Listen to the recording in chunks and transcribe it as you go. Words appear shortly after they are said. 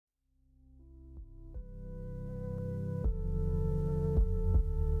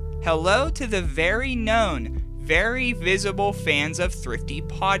Hello to the very known, very visible fans of Thrifty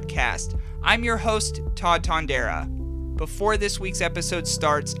Podcast. I'm your host, Todd Tondera. Before this week's episode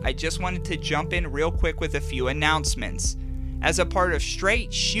starts, I just wanted to jump in real quick with a few announcements. As a part of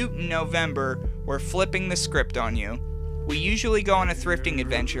Straight Shootin' November, we're flipping the script on you. We usually go on a thrifting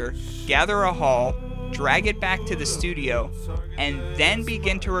adventure, gather a haul, drag it back to the studio, and then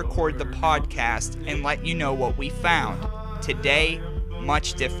begin to record the podcast and let you know what we found. Today,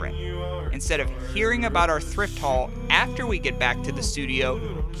 much different. Instead of hearing about our thrift haul after we get back to the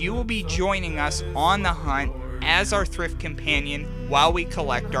studio, you will be joining us on the hunt as our thrift companion while we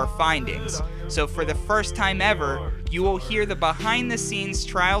collect our findings. So for the first time ever, you will hear the behind-the-scenes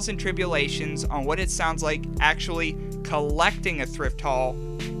trials and tribulations on what it sounds like actually collecting a thrift haul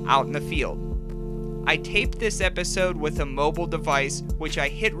out in the field. I taped this episode with a mobile device, which I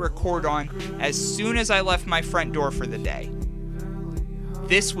hit record on as soon as I left my front door for the day.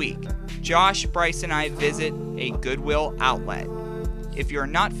 This week, Josh, Bryce, and I visit a Goodwill outlet. If you're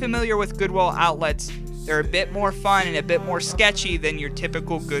not familiar with Goodwill outlets, they're a bit more fun and a bit more sketchy than your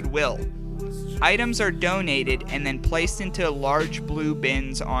typical Goodwill. Items are donated and then placed into large blue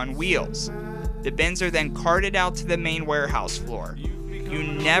bins on wheels. The bins are then carted out to the main warehouse floor. You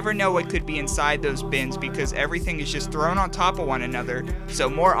never know what could be inside those bins because everything is just thrown on top of one another, so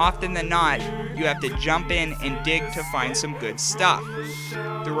more often than not, you have to jump in and dig to find some good stuff.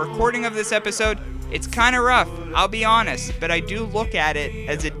 The recording of this episode, it's kind of rough, I'll be honest, but I do look at it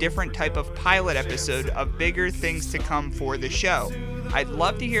as a different type of pilot episode of bigger things to come for the show. I'd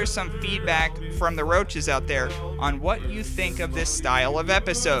love to hear some feedback from the roaches out there on what you think of this style of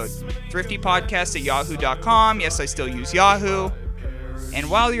episode. thriftypodcast@yahoo.com, yes, I still use Yahoo. And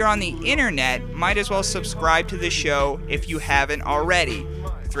while you're on the internet, might as well subscribe to the show if you haven't already,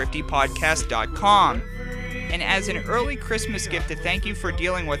 thriftypodcast.com. And as an early Christmas gift to thank you for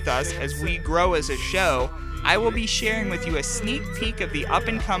dealing with us as we grow as a show, I will be sharing with you a sneak peek of the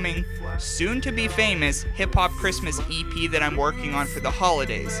up-and-coming, soon-to-be-famous hip-hop Christmas EP that I'm working on for the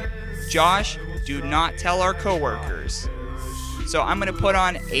holidays. Josh, do not tell our coworkers. So I'm going to put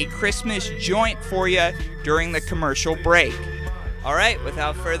on a Christmas joint for you during the commercial break. Alright,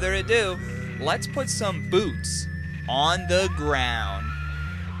 without further ado, let's put some boots on the ground.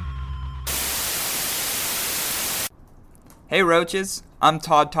 Hey roaches, I'm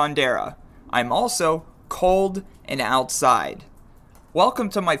Todd Tondera. I'm also cold and outside. Welcome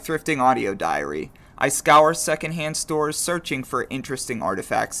to my thrifting audio diary. I scour secondhand stores searching for interesting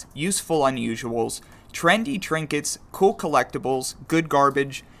artifacts, useful unusuals, trendy trinkets, cool collectibles, good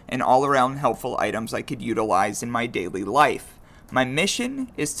garbage, and all-around helpful items I could utilize in my daily life. My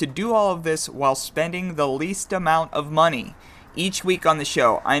mission is to do all of this while spending the least amount of money. Each week on the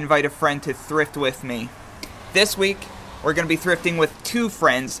show, I invite a friend to thrift with me. This week, we're going to be thrifting with two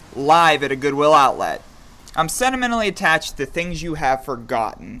friends live at a Goodwill outlet. I'm sentimentally attached to things you have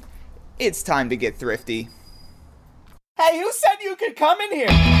forgotten. It's time to get thrifty. Hey, who said you could come in here?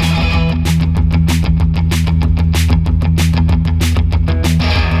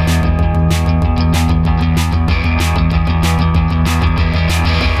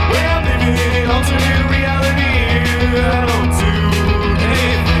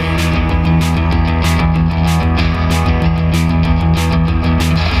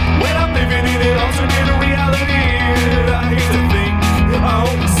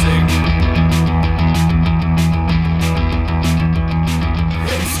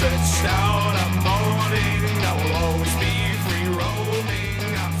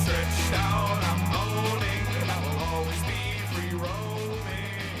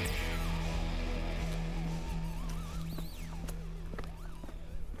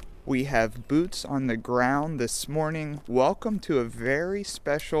 We have boots on the ground this morning. Welcome to a very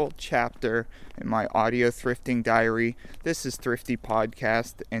special chapter in my audio thrifting diary. This is Thrifty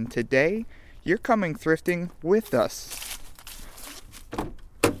Podcast, and today you're coming thrifting with us.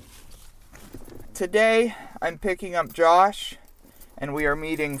 Today I'm picking up Josh, and we are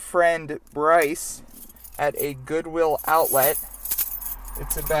meeting friend Bryce at a Goodwill outlet.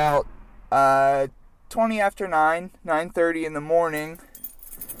 It's about 20 after 9:30 in the morning.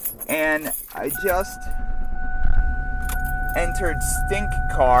 And I just entered Stink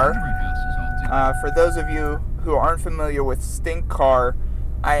Car. For those of you who aren't familiar with Stink Car,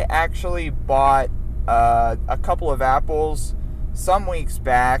 I actually bought a couple of apples some weeks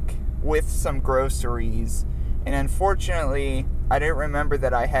back with some groceries. And unfortunately, I didn't remember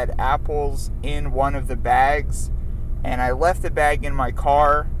that I had apples in one of the bags. And I left the bag in my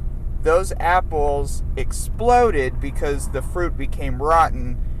car. Those apples exploded because the fruit became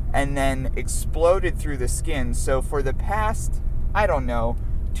rotten and then exploded through the skin. So for the past, I don't know,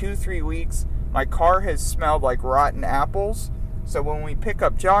 like 2-3 weeks, my car has smelled like rotten apples. So when we pick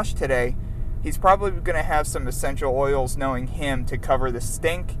up Josh today, he's probably going to have some essential oils, knowing him, to cover the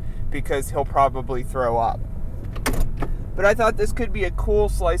stink, because he'll probably throw up. But I thought this could be a cool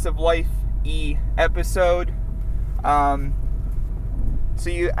slice of life-y episode. So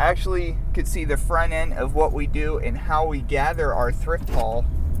you actually could see the front end of what we do and how we gather our thrift haul.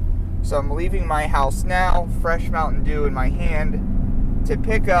 So I'm leaving my house now, fresh Mountain Dew in my hand, to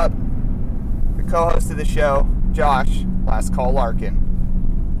pick up the co-host of the show, Josh, Last Call Larkin.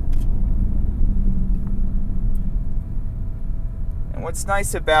 And what's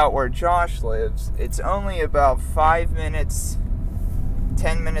nice about where Josh lives, it's only about 5 minutes,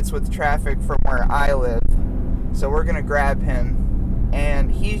 10 minutes with traffic from where I live. So we're going to grab him.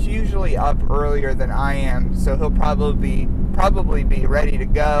 And he's usually up earlier than I am, so he'll probably be ready to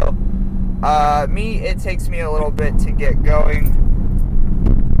go. Me, it takes me a little bit to get going.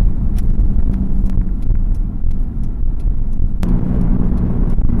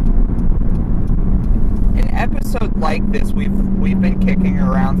 An episode like this, we've been kicking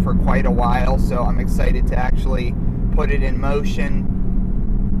around for quite a while, so I'm excited to actually put it in motion.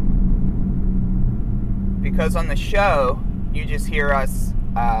 Because on the show, you just hear us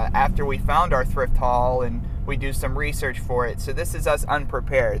after we found our thrift haul, and we do some research for it. So this is us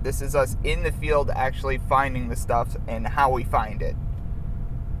unprepared. This is us in the field actually finding the stuff and how we find it.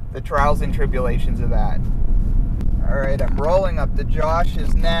 The trials and tribulations of that. Alright, I'm rolling up to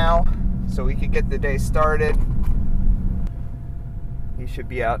Josh's now so we can get the day started. He should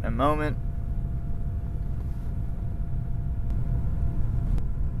be out in a moment.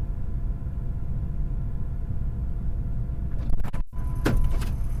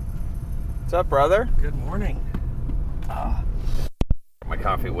 What's up, brother? Good morning. My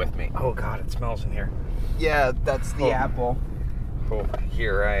coffee with me. Oh God, it smells in here. Yeah, that's the apple. Oh,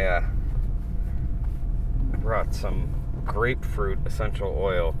 here I brought some grapefruit essential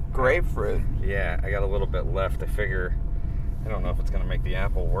oil. Grapefruit? Yeah, I got a little bit left. I figure, I don't know if it's gonna make the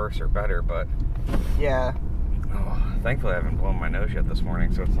apple worse or better, but yeah. Oh, thankfully I haven't blown my nose yet this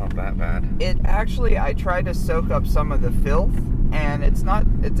morning, so it's not that bad. It actually, I tried to soak up some of the filth, and it's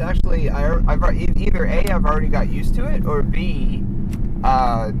actually, I've either A, I've already got used to it, or B,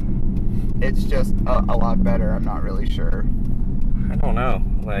 it's just a lot better. I'm not really sure. I don't know.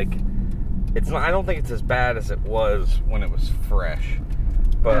 Like, it's not, I don't think it's as bad as it was when it was fresh.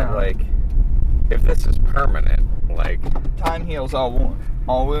 But, Yeah. like, if this is permanent, like... Time heals all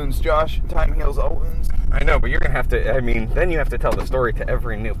wounds, Josh. Time heals all wounds. I know, but you're going to have to, I mean, then you have to tell the story to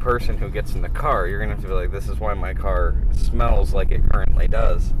every new person who gets in the car. You're going to have to be like, this is why my car smells like it currently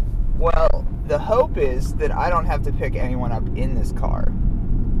does. Well, the hope is that I don't have to pick anyone up in this car.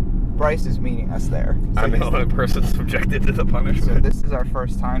 Bryce is meeting us there. So I'm the only person subjected to the So punishment. this is our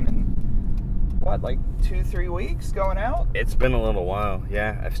first time in, what, like 2-3 weeks going out? It's been a little while,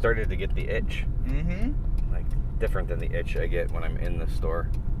 yeah. I've started to get the itch. Mm-hmm. Like, different than the itch I get when I'm in the store.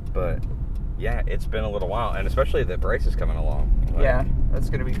 But, yeah, it's been a little while. And especially that Bryce is coming along. Like, Yeah, that's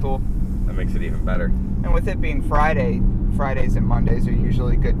going to be cool. that makes it even better. And with it being Friday, Fridays and Mondays are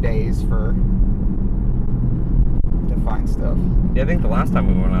usually good days to find stuff. Yeah, I think the last time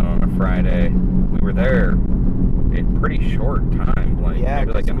we went out on a Friday, we were there a pretty short time, like Yeah,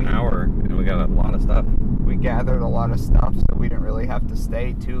 maybe like 'cause an hour, and we got a lot of stuff. We gathered a lot of stuff, so we didn't really have to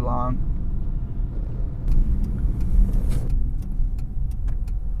stay too long.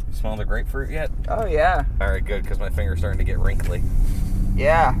 You smell the grapefruit yet? Oh, yeah. All right, good, because my finger's starting to get wrinkly.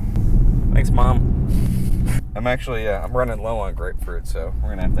 Yeah. Thanks, Mom. I'm actually, I'm running low on grapefruit, so we're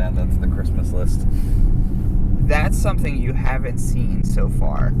gonna have to add that to the Christmas list. That's something you haven't seen so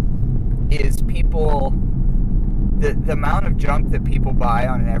far, is people... The amount of junk that people buy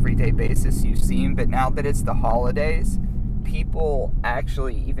on an everyday basis you've seen, but now that it's the holidays, people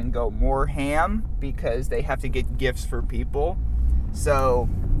actually even go more ham because they have to get gifts for people. So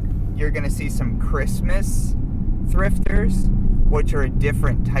you're going to see some Christmas thrifters, which are a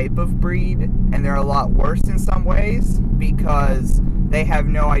different type of breed, and they're a lot worse in some ways because they have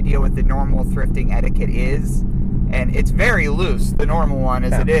no idea what the normal thrifting etiquette is. And it's very loose, the normal one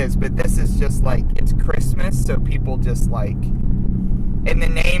as it is, but this is just like, it's Christmas, so people just like, in the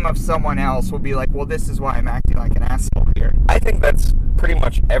name of someone else, will be like, well, this is why I'm acting like an asshole here. I think that's pretty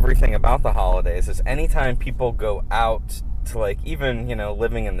much everything about the holidays, is anytime people go out to, like, even, you know,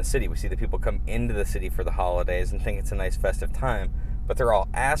 living in the city, we see that people come into the city for the holidays and think it's a nice festive time, but they're all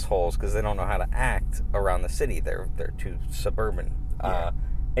assholes because they don't know how to act around the city. They're too suburban. Yeah.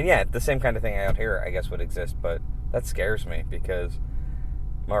 And yeah, the same kind of thing out here, I guess, would exist, but that scares me because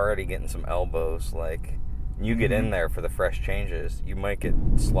I'm already getting some elbows. Like, You get in there for the fresh changes, you might get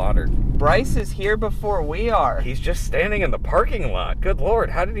slaughtered. Bryce is here before we are. He's just standing in the parking lot. Good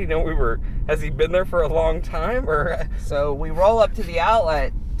Lord, how did he know we were... Has he been there for a long time, or... So we roll up to the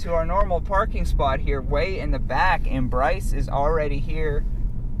outlet, to our normal parking spot here, way in the back, and Bryce is already here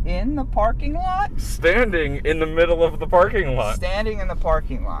in the parking lot? Standing in the middle of the parking lot. Standing in the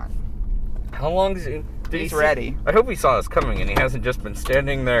parking lot. How long is he... He's ready. I hope he saw us coming and he hasn't just been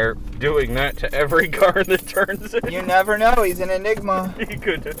standing there doing that to every car that turns in. You never know. He's an enigma. He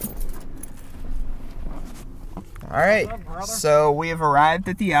could. All right. So we have arrived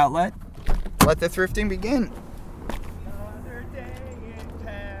at the outlet. Let the thrifting begin. Another day in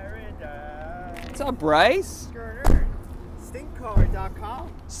paradise. What's up, Bryce?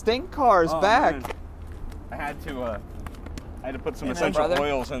 Stinkcar.com. Stink Car's back. Man. I had to put some Hey, man, essential brother.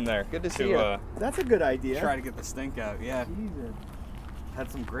 oils in there. Good to see you. That's a good idea. Try to get the stink out. Yeah. Jesus.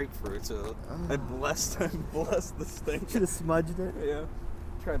 Had some grapefruit, so I blessed the stink. Should have smudged it. Yeah.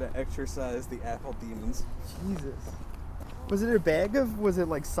 Try to exorcise the apple demons. Jesus. Was it a bag of, was it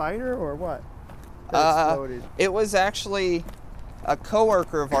like cider or what? That exploded. It was actually a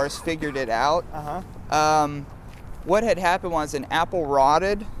coworker of ours figured it out. Uh-huh. What had happened was an apple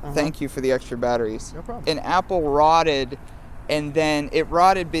rotted. Uh-huh. Thank you for the extra batteries. No problem. An apple rotted, and then it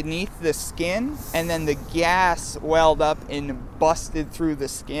rotted beneath the skin, and then the gas welled up and busted through the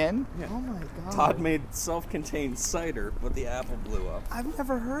skin. Oh my god. Todd made self-contained cider, but the apple blew up. I've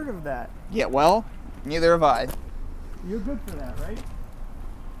never heard of that. Yeah, well, neither have I. You're good for that, right?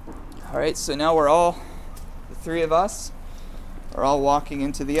 All right, so now the three of us, are all walking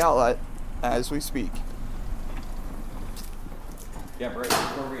into the outlet as we speak. Yeah, Bryce,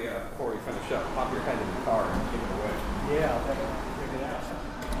 before we finish up, pop your head in the car and give it away. Yeah, I'll check it out.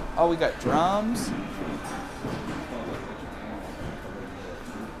 Oh, we got drums.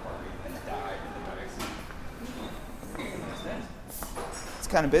 It's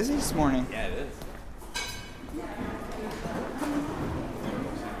kind of busy this morning. Yeah, it is.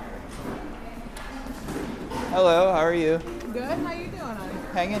 Hello, how are you? Good. How you doing, honey?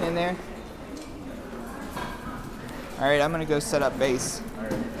 Hanging in there. All right, I'm gonna go set up base.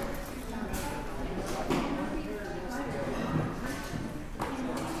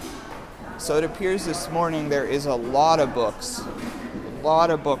 So it appears this morning there is a lot of books. A lot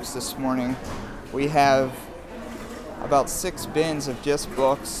of books this morning. We have about 6 bins of just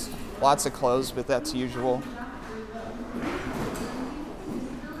books. Lots of clothes, but that's usual.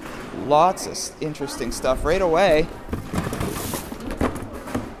 Lots of interesting stuff right away.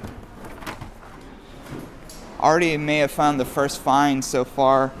 Already may have found the first find so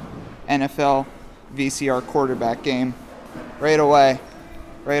far. NFL VCR quarterback game. Right away.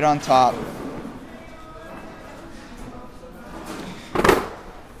 Right on top.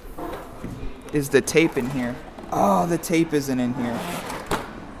 Is the tape in here? Oh, the tape isn't in here.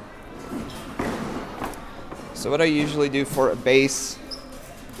 So what I usually do for a base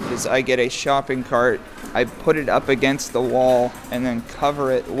is I get a shopping cart, I put it up against the wall, and then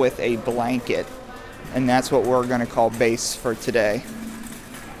cover it with a blanket. And that's what we're going to call base for today.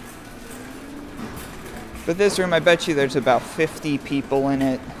 But this room, I bet you there's about 50 people in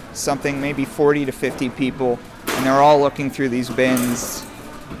it. Something, maybe 40 to 50 people. And they're all looking through these bins.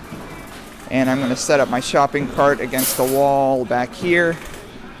 And I'm going to set up my shopping cart against the wall back here.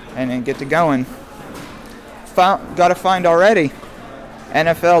 And then get to going. Got to find already.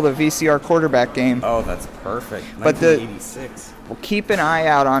 NFL, the VCR quarterback game. Oh, that's perfect. But 1986. We'll keep an eye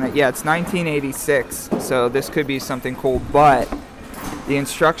out on it. Yeah, it's 1986, so this could be something cool. But the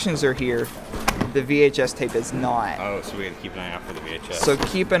instructions are here. The VHS tape is not. Oh, so we got to keep an eye out for the VHS. So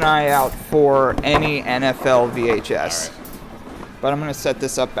keep an eye out for any NFL VHS. All right. But I'm going to set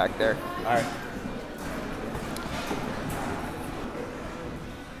this up back there. All right.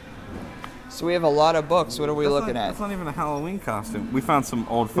 So we have a lot of books. What are we looking at? That's not even a Halloween costume. We found some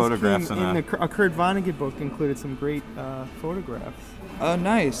old photographs in a Kurt Vonnegut book included some great photographs. Oh,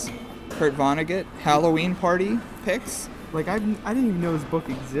 nice. Kurt Vonnegut, Halloween party pics. Like I didn't even know his book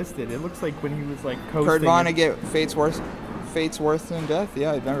existed. It looks like when he was like coasting. Kurt Vonnegut, Fate's Worse Than Death.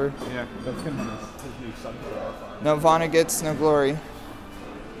 Yeah, I've never. Yeah, that's gonna be his new subtitle. No Vonnegut's No Glory.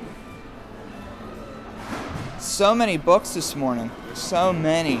 So many books this morning. So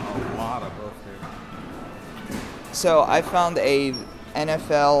many. A lot of books here. So I found a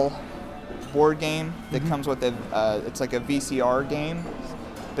NFL board game that comes with a. It's like a VCR game,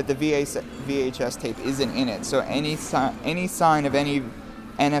 but the VHS tape isn't in it. So any sign of any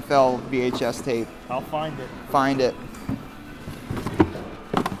NFL VHS tape, I'll find it. find it.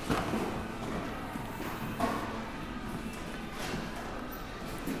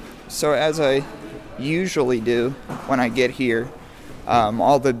 So as I usually do when I get here.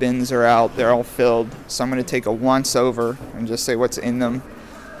 All the bins are out. They're all filled. So I'm going to take a once over and just say what's in them.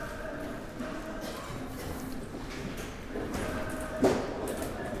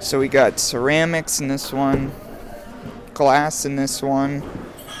 So we got ceramics in this one, glass in this one.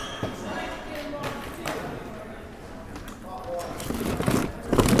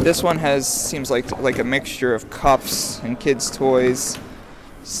 This one seems like a mixture of cups and kids' toys,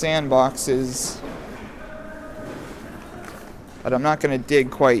 sandboxes. But I'm not going to dig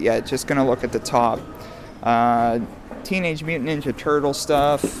quite yet, just going to look at the top. Teenage Mutant Ninja Turtle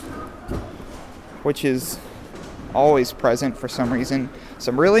stuff, which is always present for some reason.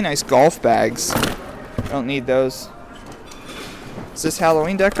 Some really nice golf bags. Don't need those. Is this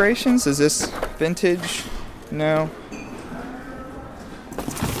Halloween decorations? Is this vintage? No.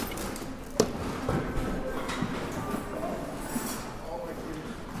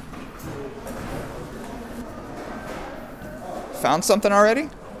 Found something already?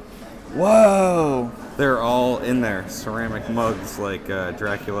 Whoa! They're all in there. Ceramic mugs like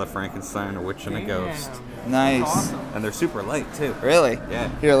Dracula, Frankenstein, a witch, and a ghost. Nice. Awesome. And they're super light, too. Really? Yeah.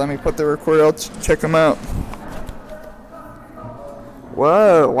 Here, let me put the recorder. I'll check them out.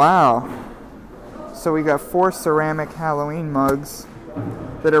 Whoa, wow. So we got 4 ceramic Halloween mugs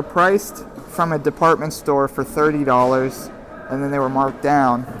that are priced from a department store for $30, and then they were marked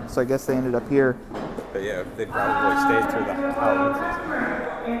down. So I guess they ended up here. But yeah, they probably stayed through the Halloween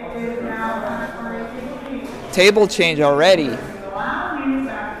season. Table change already.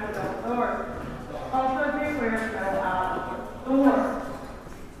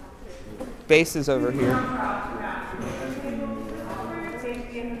 Base is over here.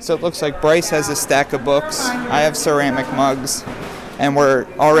 So it looks like Bryce has a stack of books. I have ceramic mugs. And we're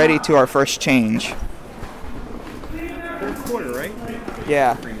already to our first change. Third quarter, right?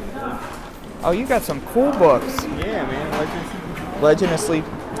 Yeah. Oh, you got some cool books. Yeah, man. Legend of Sleep.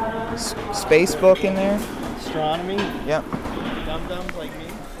 Space book in there. Astronomy. Yep. Dum-dums like me.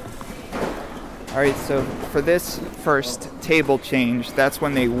 Alright, so for this first table change, that's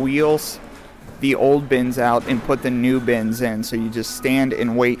when they wheel the old bins out and put the new bins in. So you just stand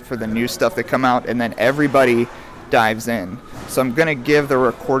and wait for the new stuff to come out, and then everybody dives in. So I'm going to give the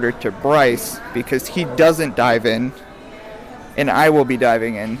recorder to Bryce because he doesn't dive in, and I will be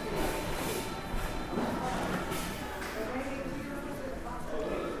diving in.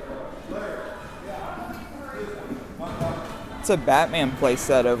 It's a Batman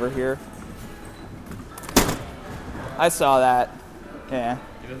playset over here. I saw that. Yeah.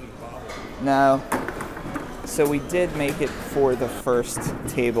 No. So we did make it for the first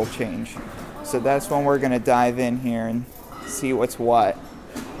table change. So that's when we're going to dive in here and see what's what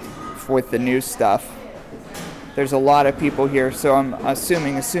with the new stuff. There's a lot of people here, so I'm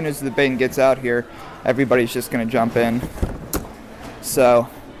assuming as soon as the bin gets out here, everybody's just going to jump in. So,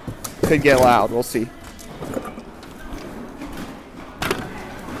 could get loud. We'll see.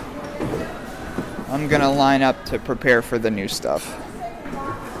 I'm going to line up to prepare for the new stuff.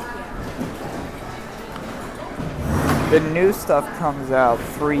 The new stuff comes out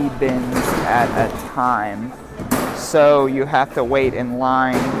 3 bins at a time. So you have to wait in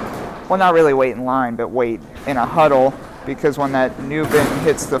line. Well, not really wait in line, but wait in a huddle because when that new bin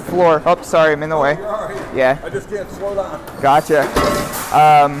hits the floor. Oh, sorry, I'm in the way. Yeah. I just can't slow down. Gotcha.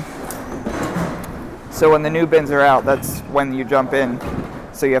 So when the new bins are out, that's when you jump in.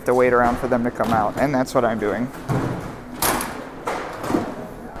 So you have to wait around for them to come out, and that's what I'm doing.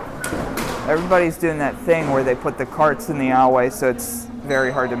 Everybody's doing that thing where they put the carts in the aisleway, so it's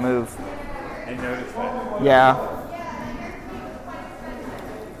very hard to move. I noticed that. Yeah.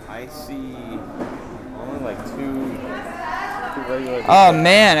 I see only like two regular. Oh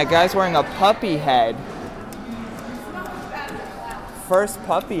man, a guy's wearing a puppy head. First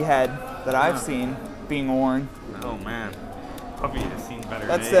puppy head that I've seen being worn. Oh man. Puppy has seen better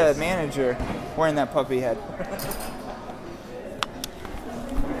That's days. the manager wearing that puppy head.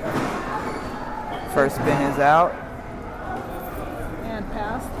 First bin is out. And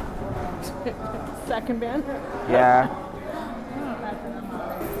passed. Second bin. Yeah.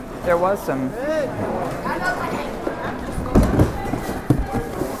 There was some.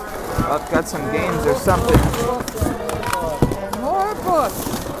 Oh, got some games or something. More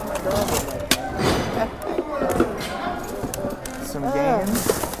books. Some games.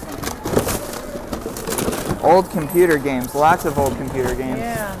 Old computer games. Lots of old computer games.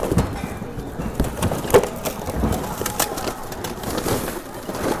 Yeah.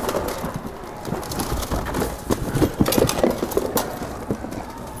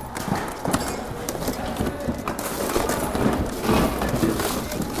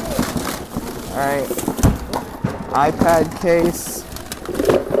 Alright. iPad case.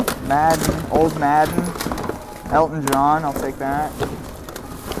 Madden. Old Madden. Elton John. I'll take that.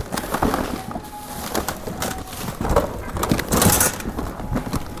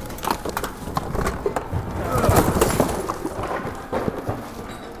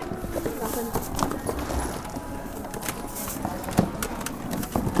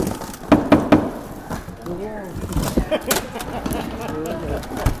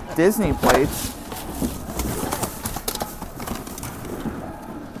 Disney plates.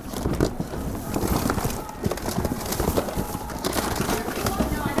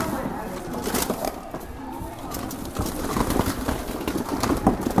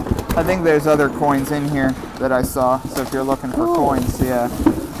 I think there's other coins in here that I saw, so if you're looking for coins, yeah.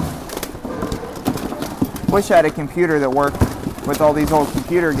 Wish I had a computer that worked with all these old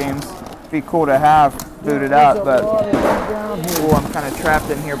computer games. It'd be cool to have booted up, but I'm kind of trapped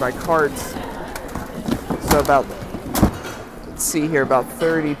in here by carts. So about, let's see here, about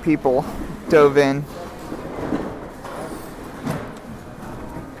 30 people dove in.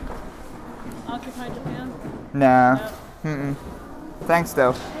 Occupy Japan? Nah. No. Mm-mm. Thanks,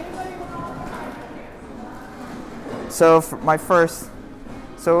 though. So, for my first...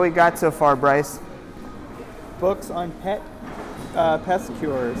 So, what we got so far, Bryce? Books on pest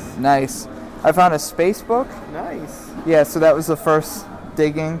cures. Nice. I found a space book. Nice. Yeah, so that was the first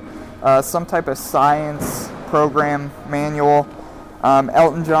digging. Some type of science program manual.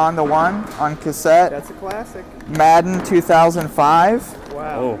 Elton John, the one, on cassette. That's a classic. Madden 2005.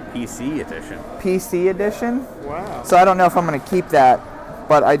 Wow. Oh, PC edition. PC edition. Wow. So I don't know if I'm going to keep that,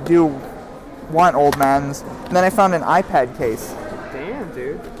 but I do want old Maddens. And then I found an iPad case. Damn,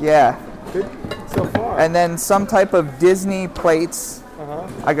 dude. Yeah. Good so far. And then some type of Disney plates. Uh-huh.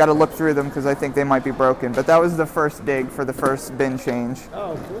 I got to look through them because I think they might be broken. But that was the first dig for the first bin change.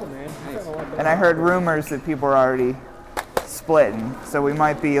 Oh, cool, man. Nice. And I heard rumors that people are already splitting. So we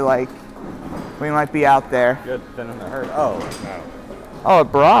might be out there. Good, then I heard. Oh, no. Oh, a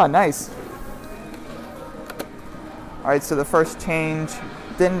bra, nice. All right, so the first change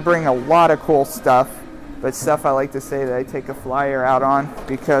didn't bring a lot of cool stuff, but stuff I like to say that I take a flyer out on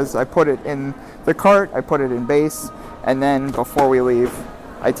because I put it in the cart, I put it in base, and then before we leave,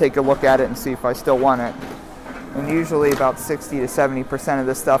 I take a look at it and see if I still want it. And usually about 60 to 70% of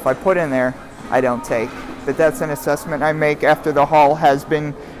the stuff I put in there, I don't take. But that's an assessment I make after the haul has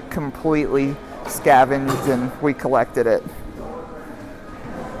been completely scavenged and we collected it.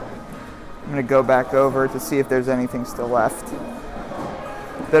 I'm gonna go back over to see if there's anything still left.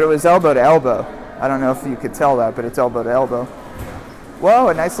 But it was elbow to elbow. I don't know if you could tell that, but it's elbow to elbow. Whoa,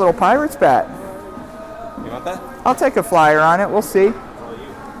 a nice little pirate's bat. You want that? I'll take a flyer on it, we'll see.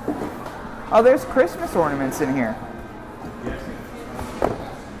 Oh, there's Christmas ornaments in here.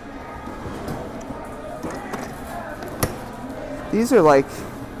 These are like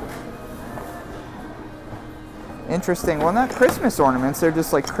interesting. Well, not Christmas ornaments, they're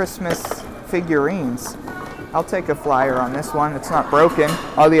just like Christmas figurines. I'll take a flyer on this one. It's not broken.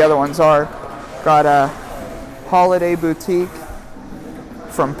 All the other ones are. Got a holiday boutique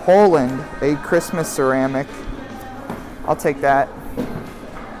from Poland, a Christmas ceramic. I'll take that.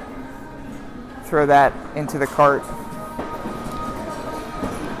 Throw that into the cart.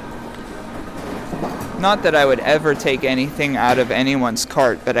 Not that I would ever take anything out of anyone's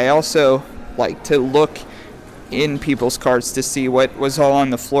cart, but I also like to look in people's carts to see what was all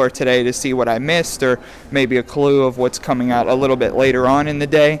on the floor today, to see what I missed, or maybe a clue of what's coming out a little bit later on in the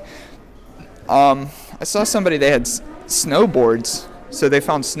day. I saw somebody, they had snowboards, so they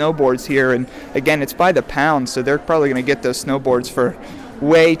found snowboards here, and again, it's by the pound, so they're probably going to get those snowboards for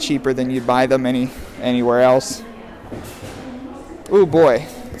way cheaper than you'd buy them anywhere else. Ooh boy,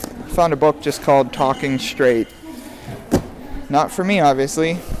 found a book just called Talking Straight. Not for me,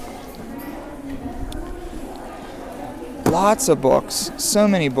 obviously. Lots of books. So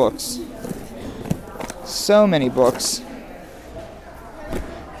many books. So many books.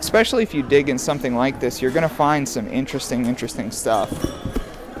 Especially if you dig in something like this, you're going to find some interesting stuff.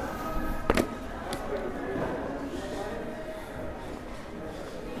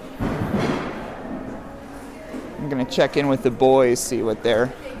 I'm going to check in with the boys, see what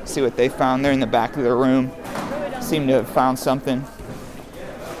they found. They're in the back of the room. Seem to have found something.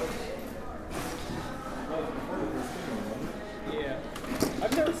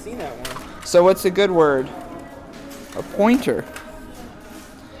 I've never seen that one. So what's a good word? A pointer.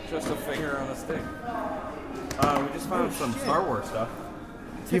 Just a finger on a stick. We just found some Star Wars stuff.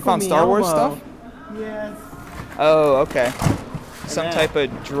 You found Star Wars stuff? Yes. Oh, okay. Some Yeah. type of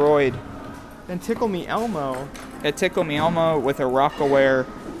droid. And Tickle Me Elmo. A Tickle Me Elmo with a Rockaware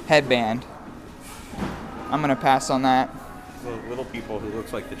headband. I'm gonna pass on that. The little people who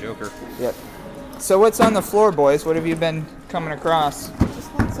looks like the Joker. Yep. So what's on the floor, boys? What have you been coming across?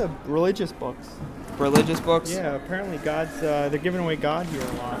 Just lots of religious books. Religious books? Yeah, apparently God's, they're giving away God here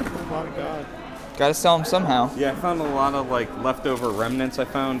a lot of God. Gotta sell them somehow. Yeah, I found a lot of like leftover remnants. I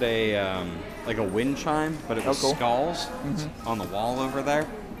found a like a wind chime, but it was cool. skulls on the wall over there.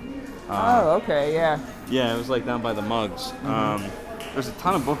 Oh, okay, yeah. Yeah, it was like down by the mugs. There's a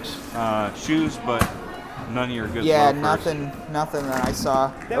ton of books, shoes, but none of your good Yeah, loafers. nothing that I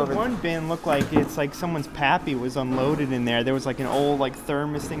saw. That one bin looked like it's like someone's pappy was unloaded in there. There was like an old like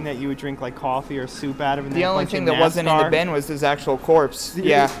thermos thing that you would drink like coffee or soup out of. And The only thing that wasn't in the bin was his actual corpse.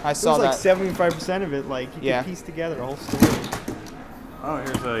 Yeah, I saw that. It was like 75% of it. Like you could piece together a whole story. Oh,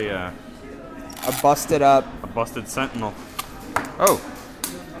 here's A busted up. a busted sentinel. Oh,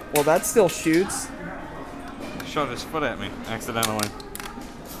 Well, that still shoots. shot his foot at me accidentally.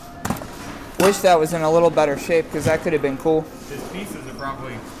 Wish that was in a little better shape because that could have been cool. His pieces are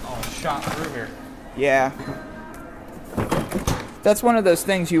probably all shot through here. Yeah. That's one of those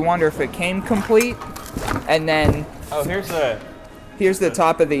things you wonder if it came complete, and then Oh, here's here's the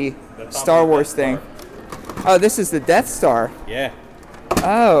top of the top Star of the Wars Death thing. Star. Oh, this is the Death Star. Yeah,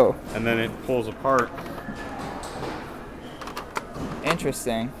 Oh, and then it pulls apart.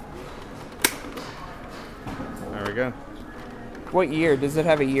 interesting. There we go. What year? Does it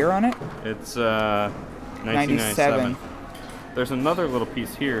have a year on it? It's 1997. There's another little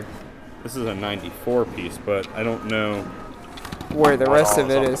piece here. This is a 94 piece, but I don't know Where the what rest all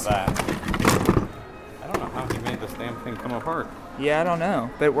of it up is. with that. I don't know how he made this damn thing come apart. Yeah, I don't know.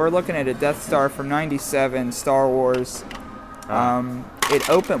 But we're looking at a Death Star from 97, Star Wars. It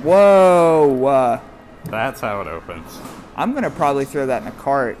opened. Whoa! That's how it opens. I'm gonna probably throw that in a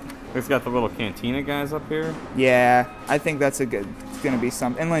cart. It's got the little cantina guys up here. Yeah, I think that's a good. It's gonna be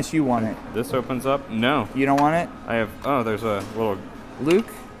something. Unless you want it. This opens up. No, You don't want it, I have. Oh, there's a little. Luke?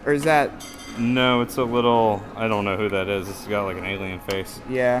 Or is that? No, it's a little. I don't know who that is. It's got like an alien face.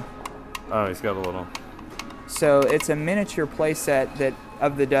 Yeah. Oh, he's got a little. So it's a miniature playset that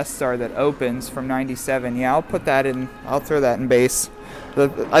of the Death Star that opens from 97. Yeah, I'll put that in. I'll throw that in base.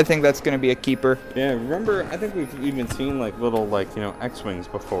 I think that's going to be a keeper. Yeah, remember? I think we've even seen like little X-wings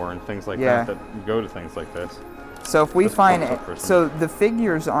before and things like Yeah. that go to things like this. So if we This find pops it, up for some- so the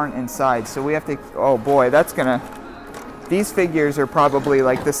figures aren't inside. So we have to. Oh boy, that's gonna. These figures are probably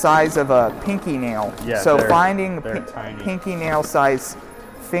like the size of a pinky nail. Yeah, So they're finding tiny. pinky nail size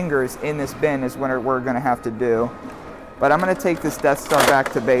fingers in this bin is what we're going to have to do. But I'm going to take this Death Star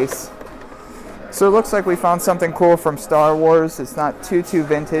back to base. So it looks like we found something cool from Star Wars. It's not too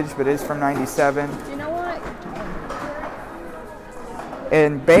vintage, but it is from 97. You know what?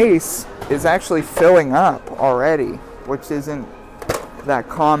 And base is actually filling up already, which isn't that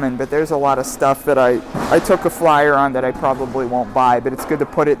common, but there's a lot of stuff that I took a flyer on that I probably won't buy, but it's good to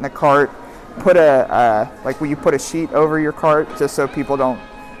put it in the cart. Put will you put a sheet over your cart just so people don't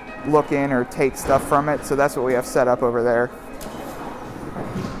look in or take stuff from it. So that's what we have set up over there.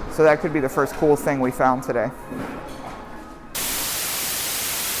 So that could be the first cool thing we found today.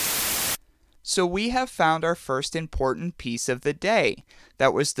 So we have found our first important piece of the day.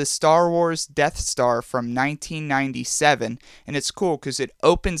 That was the Star Wars Death Star from 1997. And it's cool because it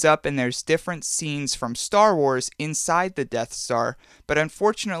opens up and there's different scenes from Star Wars inside the Death Star. But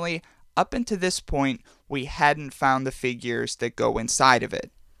unfortunately, up until this point, we hadn't found the figures that go inside of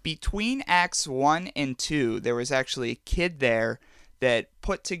it. Between Acts 1 and 2, there was actually a kid there that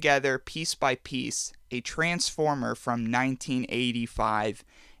put together piece by piece a Transformer from 1985.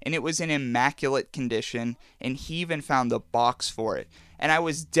 And it was in immaculate condition, and he even found the box for it. And I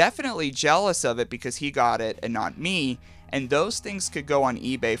was definitely jealous of it because he got it and not me. And those things could go on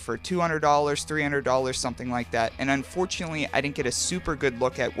eBay for $200, $300, something like that. And unfortunately, I didn't get a super good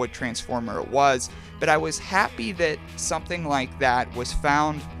look at what Transformer it was. But I was happy that something like that was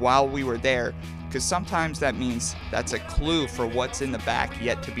found while we were there, because sometimes that means that's a clue for what's in the back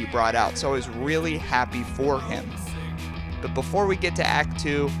yet to be brought out. So I was really happy for him. But before we get to Act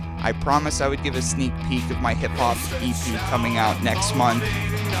 2, I promised I would give a sneak peek of my hip-hop EP coming out next month.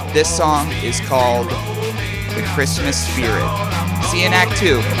 This song is called The Christmas Spirit. See you in Act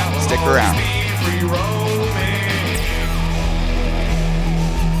 2. Stick around.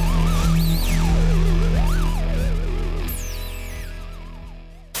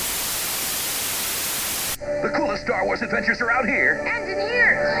 The coolest Star Wars adventures are out here. And in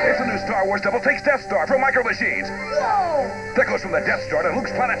years. It's a new Star Star Wars double takes Death Star from Micro Machines. Whoa! That goes from the Death Star to Luke's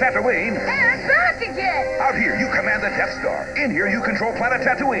planet Tatooine. And back again! Out here, you command the Death Star. In here, you control planet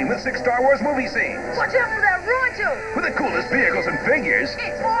Tatooine with 6 Star Wars movie scenes. Watch out for that Ronto! With the coolest vehicles and figures.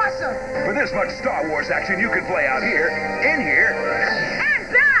 It's awesome! For this much Star Wars action you can play out here, in here, And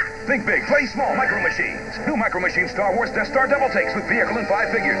back! think big, play small, Micro Machines. New Micro Machines Star Wars Death Star double takes with vehicle and 5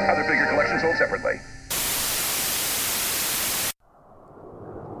 figures. Other figure collections sold separately.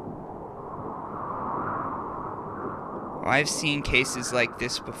 I've seen cases like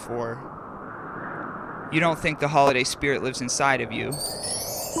this before. You don't think the holiday spirit lives inside of you?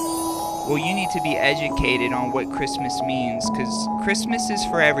 Well, you need to be educated on what Christmas means, because Christmas is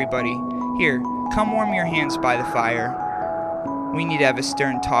for everybody. Here, come warm your hands by the fire. We need to have a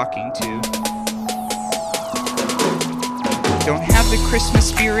stern talking to. Don't have the Christmas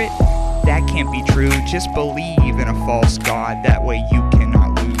spirit? That can't be true. Just believe in a false god. That way you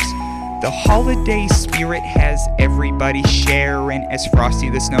cannot lose. The holiday spirit has everybody sharing. As Frosty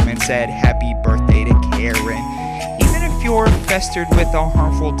the Snowman said, happy birthday to Karen. Even if you're festered with a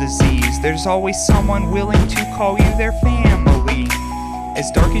harmful disease, there's always someone willing to call you their family. As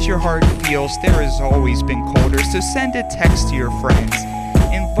dark as your heart feels, there has always been colder, so send a text to your friends.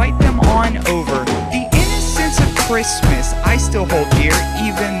 Invite them on over. The innocence of Christmas I still hold dear,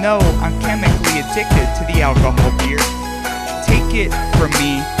 even though I'm chemically addicted to the alcohol beer. Take it from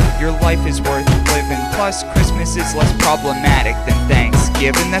me, your life is worth living. Plus, Christmas is less problematic than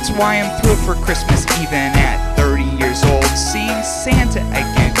Thanksgiving. That's why I'm thrilled for Christmas even at 30 years old. Seeing Santa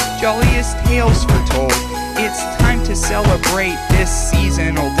again, jolliest tales foretold. It's time to celebrate this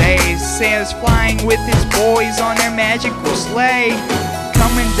seasonal day. Santa's flying with his boys on their magical sleigh.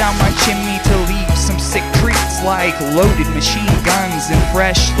 Coming down my chimney to leave some sick treats like loaded machine guns and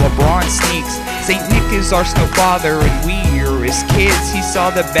fresh LeBron sneaks. St. Nick is our snow father and we are his kids. He saw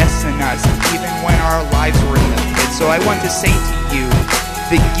the best in us even when our lives were in the pit. So I want to say to you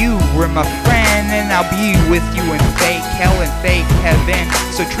that you were my friend, and I'll be with you in fake hell and fake heaven.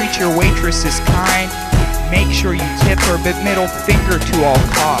 So treat your waitresses kind. Make sure you tip her, but middle finger to all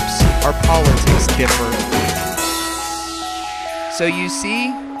cops. Our politics differ. So you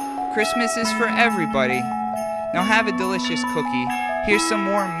see, Christmas is for everybody. Now have a delicious cookie. Here's some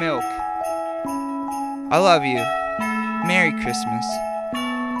warm milk. I love you. Merry Christmas.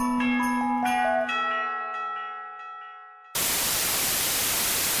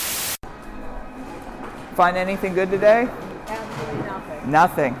 Find anything good today? Absolutely nothing.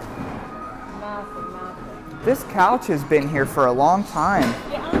 Nothing. Nothing. This couch has been here for a long time.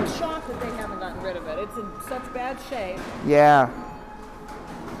 Yeah, I'm shocked that they haven't gotten rid of it. It's in such bad shape. Yeah.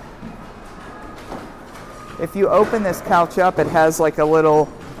 If you open this couch up, it has like a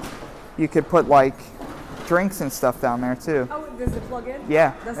little, you could put like drinks and stuff down there too. Oh, does it plug in?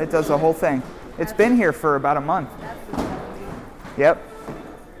 Yeah, it does the whole thing. It's been here for about a month. Yep.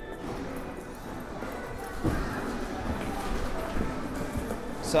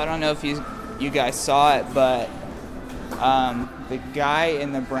 So I don't know if you guys saw it, but the guy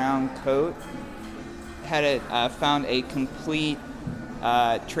in the brown coat had found a complete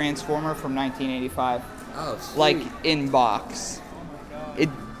Transformer from 1985. Oh, sweet. Like in box.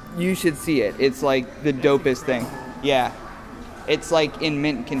 You should see it. It's like the dopest thing. Yeah. It's like in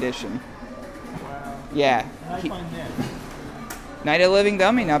mint condition. Yeah. Night of Living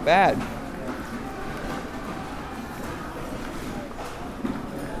Dummy, not bad.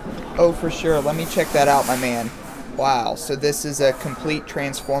 Oh, for sure. Let me check that out, my man. Wow. So this is a complete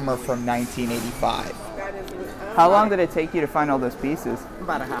Transformer from 1985. How long did it take you to find all those pieces?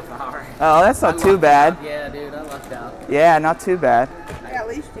 About a half hour. Oh, that's not too bad. Yeah, dude, I lucked out. Yeah, not too bad. At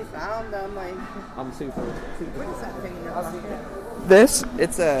least you found them. Like, I'm super. what is that thing in your pocket? This,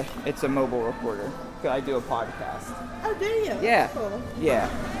 it's a mobile recorder. I do a podcast. Oh, do you? Yeah. Cool. Yeah.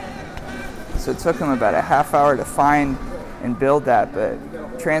 So it took him about a half hour to find and build that, but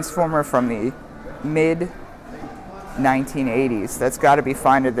Transformer from the mid 1980s. That's got to be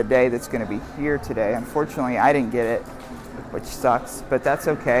Find of the Day that's going to be here today. Unfortunately, I didn't get it, which sucks, but that's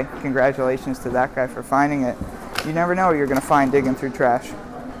okay. Congratulations to that guy for finding it. You never know what you're going to find digging through trash.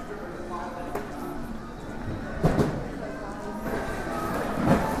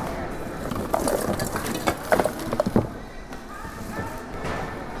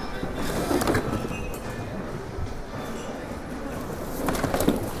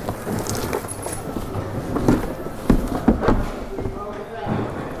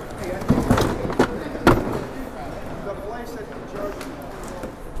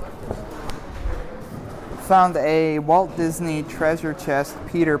 Found a Walt Disney treasure chest,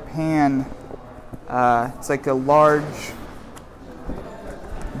 Peter Pan. It's like a large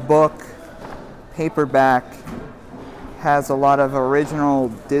book, paperback, has a lot of original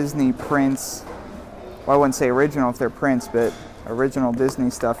Disney prints. Well, I wouldn't say original if they're prints, but original Disney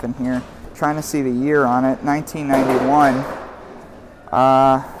stuff in here. Trying to see the year on it, 1991.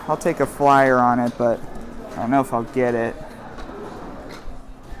 I'll take a flyer on it, but I don't know if I'll get it.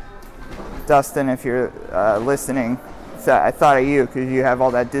 Dustin, if you're listening, I thought of you because you have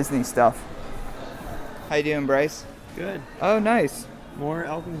all that Disney stuff. How you doing, Bryce? Good. Oh, nice. More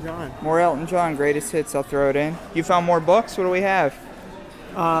Elton John. More Elton John, greatest hits. I'll throw it in. You found more books? What do we have?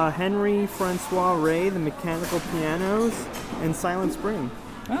 Henry Francois Ray, The Mechanical Pianos, and Silent Spring.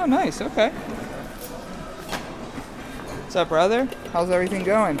 Oh, nice. Okay. What's up, brother? How's everything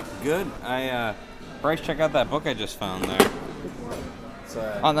going? Good. Bryce, check out that book I just found there. It's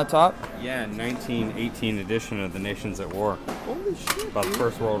On the top? yeah, 1918 edition of The Nations at War. Holy shit. About the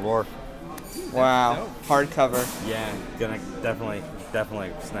First World War. Wow. Hardcover. Yeah, gonna definitely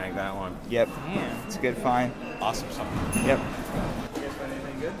snag that one. Yep. It's a good find. Awesome stuff. Yep. You guys find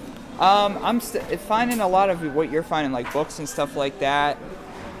anything good? I'm finding a lot of what you're finding, like books and stuff like that.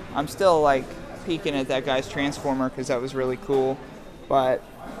 I'm still like peeking at that guy's Transformer because that was really cool. But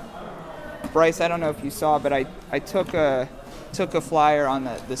Bryce, I don't know if you saw, but I took a flyer on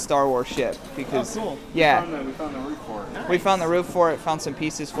the Star Wars ship because yeah, We found the roof for it. we found the roof for it, found some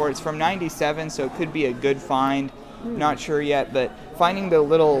pieces for it. It's from '97, so it could be a good find. Not sure yet, but finding the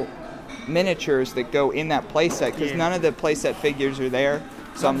little miniatures that go in that playset because none of the playset figures are there.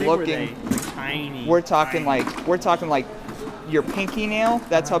 So I'm looking. Tiny. We're talking like your pinky nail.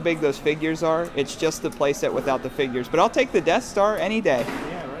 That's how big those figures are. It's just the playset without the figures. But I'll take the Death Star any day.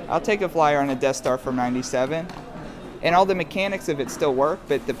 Yeah, right. I'll take a flyer on a Death Star from '97. And all the mechanics of it still work,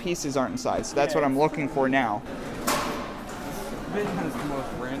 but the pieces aren't inside. So that's what I'm looking for now. Vin has the most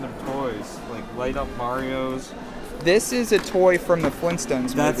random toys, like light up Mario's. This is a toy from the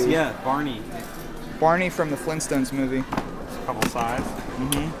Flintstones movie. Barney. Barney from the Flintstones movie. A couple sides.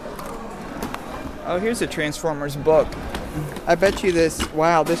 Oh, here's a Transformers book. I bet you this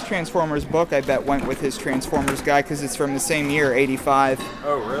Transformers book I bet went with his Transformers guy because it's from the same year, 85.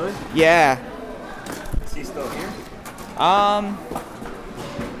 Oh, really? Yeah. Is he still here? I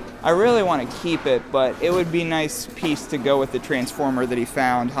really want to keep it, but it would be a nice piece to go with the Transformer that he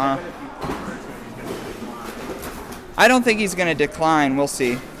found, huh? I don't think he's going to decline. We'll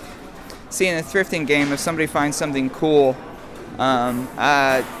see. See, in the thrifting game, if somebody finds something cool,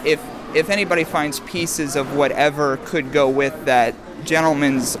 if anybody finds pieces of whatever could go with that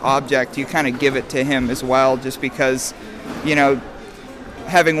gentleman's object, you kind of give it to him as well, just because, you know,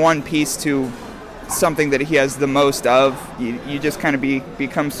 having one piece to something that he has the most of, you just kind of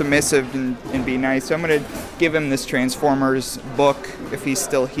become submissive and be nice. So I'm going to give him this Transformers book, if he's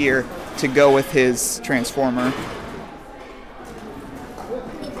still here, to go with his Transformer.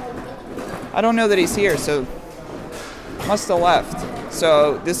 I don't know that he's here, so must have left.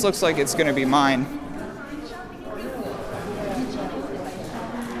 So this looks like it's going to be mine.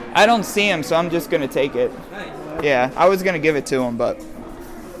 I don't see him, so I'm just going to take it. Yeah, I was going to give it to him, but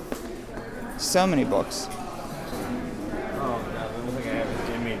so many books. Oh, God, I don't think I have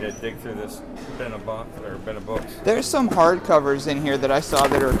it in me to dig through this bin of books. There's some hardcovers in here that I saw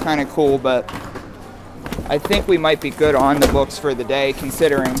that are kind of cool, but I think we might be good on the books for the day,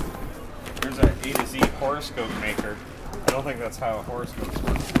 considering. There's an A to Z horoscope maker. I don't think that's how a horoscope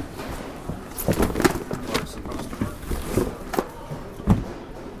works. Or it's supposed to work.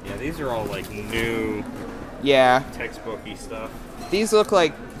 Yeah, these are all like new Yeah, textbooky stuff. these look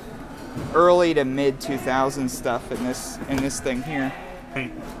like early to mid 2000s stuff in this thing here.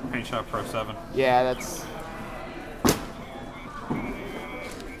 Paint Shop Pro 7. Yeah, that's.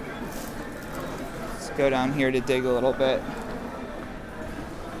 Let's go down here to dig a little bit.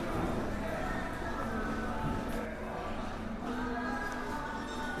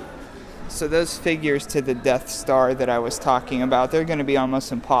 So those figures to the Death Star that I was talking about, they're going to be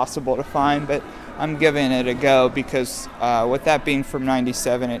almost impossible to find, but I'm giving it a go because with that being from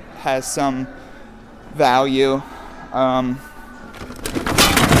 '97, it has some value. So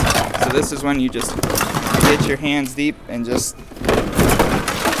this is when you just get your hands deep and just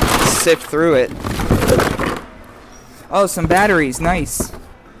sift through it. Oh, some batteries, nice.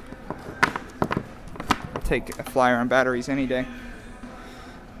 I'll take a flyer on batteries any day.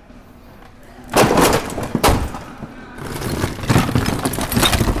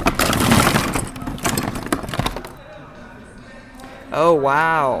 Oh,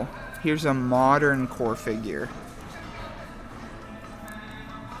 wow. Here's a modern core figure.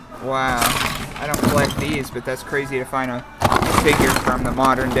 Wow. I don't collect these, but that's crazy to find a figure from the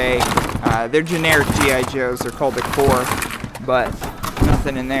modern day. They're generic G.I. Joes. They're called the Core, but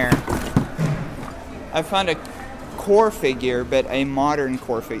nothing in there. I found a core figure, but a modern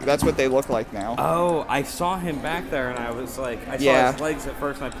core figure. That's what they look like now. Oh, I saw him back there, and I was like, I saw Yeah. his legs at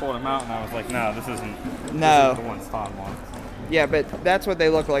first, and I pulled him out, and I was like, no, this isn't. No. This isn't the ones Todd wants. Yeah, but that's what they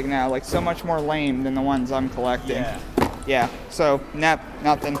look like now. Like so much more lame than the ones I'm collecting. Yeah. Yeah. So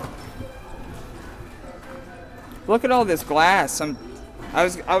nothing. Look at all this glass. I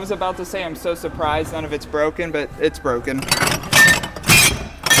was about to say I'm so surprised none of it's broken, but it's broken.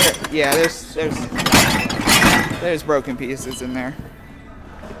 Yeah, there's broken pieces in there.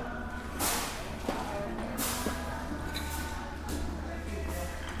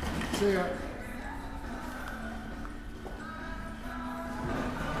 See ya.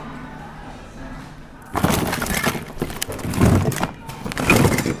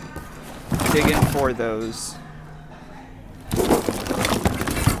 Digging for those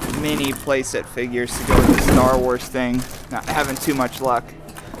mini playset figures to go with the Star Wars thing. Not having too much luck.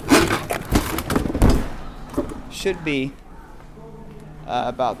 Should be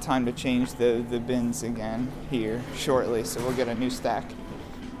about time to change the bins again here shortly, so we'll get a new stack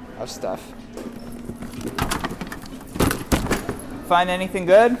of stuff. Find anything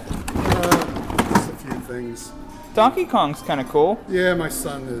good? Just a few things. Donkey Kong's kind of cool. Yeah, my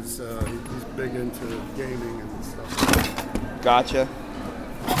son is he's big into gaming and stuff. Gotcha.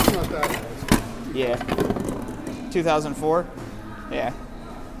 It's not that old. Yeah. 2004? Yeah.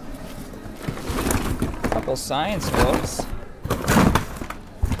 Couple science books.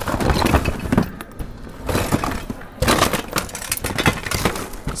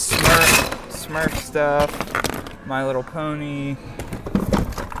 Smurf stuff. My Little Pony.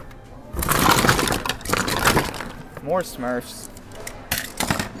 More Smurfs.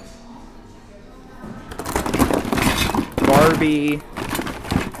 Barbie.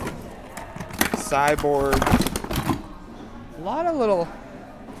 Cyborg. A lot of little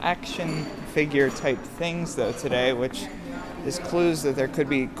action figure type things though today, which is clues that there could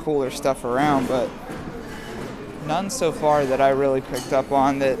be cooler stuff around, but none so far that I really picked up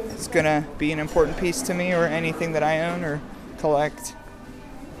on that it's gonna be an important piece to me or anything that I own or collect.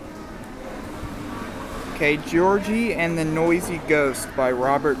 Okay, Georgie and the Noisy Ghost by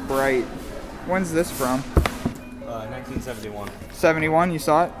Robert Bright. When's this from? 1971. 71, you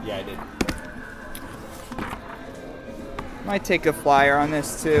saw it? Yeah, I did. Might take a flyer on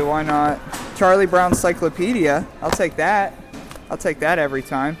this too, why not? Charlie Brown Cyclopedia, I'll take that. I'll take that every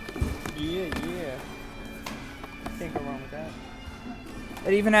time. Yeah. Can't go wrong with that.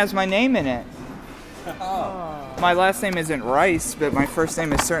 It even has my name in it. My last name isn't Rice, but my first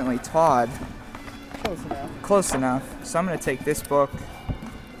name is certainly Todd. Close enough. Close enough. So I'm going to take this book.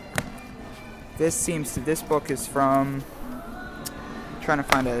 This book is from, I'm trying to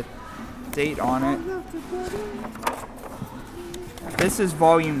find a date on it. This is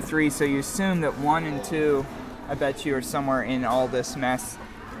volume 3, so you assume that 1 and 2, I bet you, are somewhere in all this mess.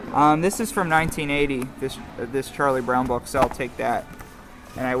 This is from 1980, this Charlie Brown book, so I'll take that.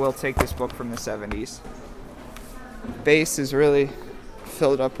 And I will take this book from the 70s. Base is really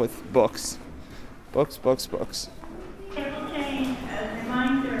filled up with books. Books. Table change. As a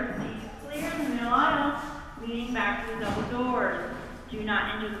reminder, please clear the middle aisle, leading back to the double doors. Do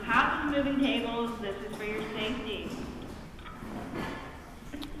not enter the path of moving tables. This is for your safety.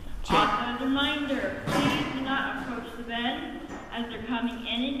 Also, as a reminder, please do not approach the beds as they're coming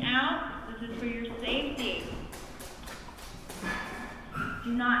in and out. This is for your safety.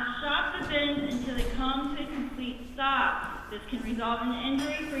 Do not shop the bins until they come to a complete stop. This can result in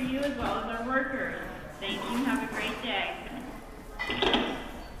injury for you as well as our workers. Thank you. Have a great day.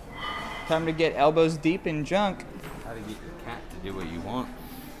 Time to get elbows deep in junk. How to get your cat to do what you want.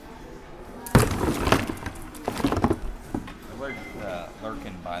 We're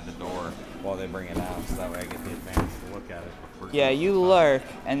lurking by the door while they bring it out, so that way I get the advance to look at it. Yeah, you lurk,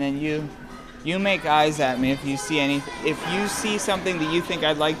 and then you make eyes at me if you see if you see something that you think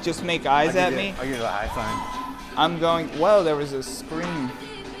I'd like, just make eyes at me. I'll give you the high sign. I'm going, whoa, there was a scream.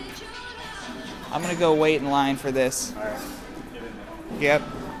 I'm gonna go wait in line for this. Alright, get in there. Yep.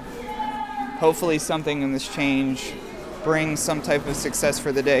 Hopefully something in this change brings some type of success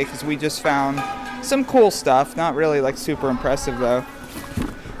for the day, because we just found some cool stuff. Not really like super impressive though.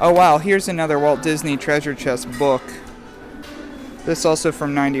 Oh wow, here's another Walt Disney Treasure Chest book. This also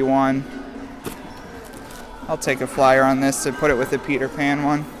from 91. I'll take a flyer on this to put it with the Peter Pan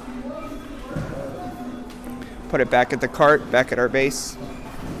one. Put it back at the cart, back at our base.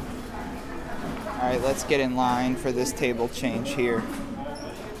 Alright, let's get in line for this table change here.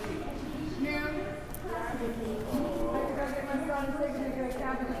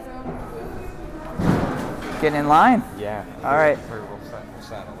 Get in line? Yeah. All right. Very well set.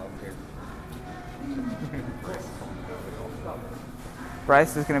 saddle up here.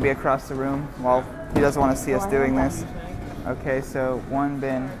 Bryce is going to be across the room. Well, he doesn't want to see us doing this. Okay, so one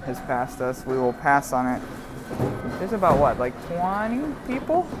bin has passed us. We will pass on it. There's about what, like 20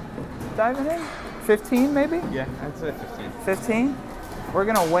 people diving in? 15 maybe? Yeah, I'd say 15. 15? We're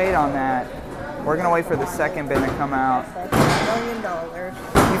going to wait on that. We're going to wait for the second bin to come out. That's $1 million.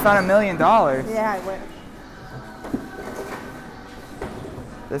 You found $1 million? Yeah, I went.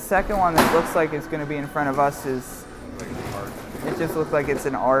 The second one that looks like it's going to be in front of us is, it just looks like it's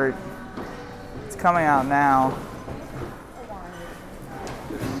an art. It's coming out now.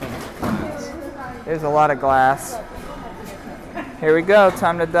 There's a lot of glass. Here we go,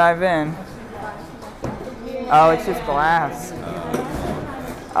 time to dive in. Oh, it's just glass.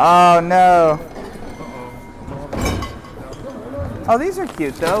 Oh no. Oh, these are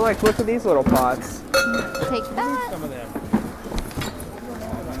cute though. Like, look at these little pots. Take that.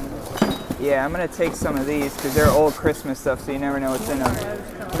 Yeah, I'm gonna take some of these because they're old Christmas stuff, so you never know what's in them.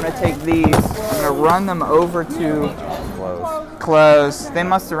 I'm gonna take these. I'm gonna run them over to clothes. They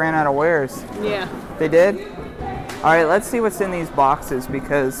must have ran out of wares. Yeah. They did? All right, let's see what's in these boxes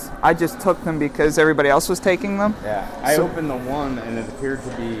because I just took them because everybody else was taking them. Yeah, I opened the one and it appeared to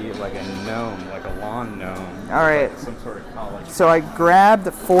be like a gnome, like a lawn gnome. All right. Like some sort of college. So I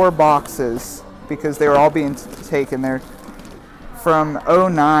grabbed 4 boxes because they were all being taken. They're from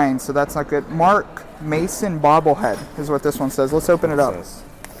 09, so that's not good. Mark Mason bobblehead is what this one says. Let's open it up.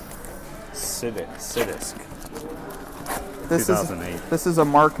 Sidisk. This is a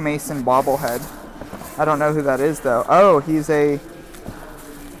Mark Mason bobblehead. I don't know who that is though. Oh, he's a.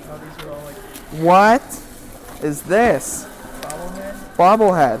 What is this?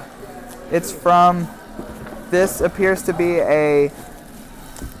 Bobblehead. It's from. This appears to be a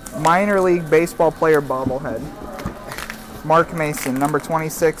minor league baseball player bobblehead. Mark Mason, number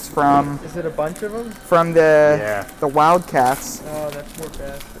 26 from. Is it a bunch of them? From the Wildcats. Oh, that's more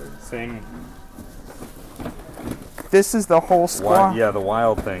bastard. Sing. This is the whole squad. The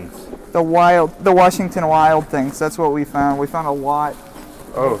Wild Things. The Washington Wild Things. That's what we found. We found a lot.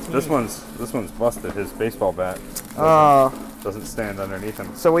 Oh, this one's busted. His baseball bat doesn't stand underneath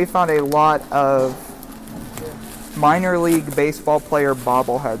him. So we found a lot of minor league baseball player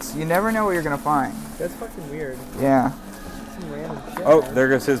bobbleheads. You never know what you're gonna find. That's fucking weird. Yeah. Some random shit. Oh, there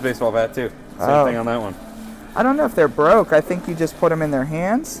goes his baseball bat too. Same thing on that one. I don't know if they're broke. I think you just put them in their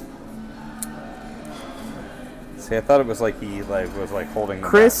hands. See, I thought it was like he was holding.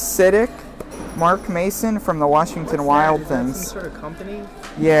 Chris Sidick, Mark Mason from the Washington Wild Things. Some sort of company?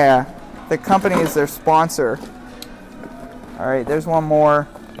 Yeah, the company is their sponsor. All right, there's one more.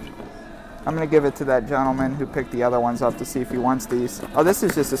 I'm gonna give it to that gentleman who picked the other ones up to see if he wants these. Oh, this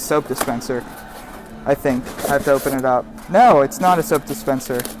is just a soap dispenser. I think I have to open it up. No, it's not a soap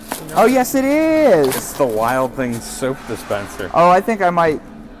dispenser. Oh, yes, it is. It's the Wild Things soap dispenser. Oh, I think I might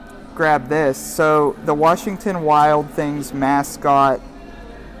grab this. So the Washington Wild Things mascot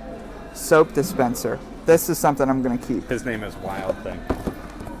soap dispenser. This is something I'm gonna keep. His name is Wild Thing.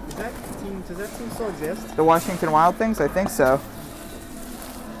 Does that team still exist? The Washington Wild Things? I think so.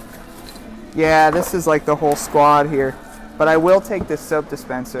 Yeah, this is like the whole squad here. But I will take this soap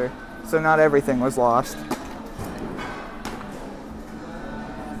dispenser, so not everything was lost.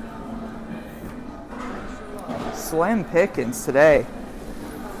 Slim pickings today.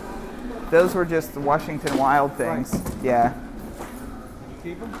 Those were just the Washington Wild Things. Yeah.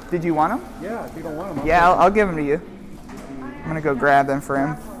 Keep them? Did you want them? Yeah, if you don't want them. Yeah, I'll give them to you. I'm gonna go grab them for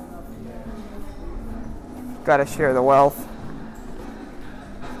him. Gotta share the wealth.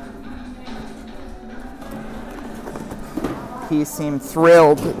 He seemed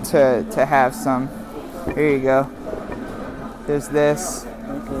thrilled to have some. Here you go. There's this.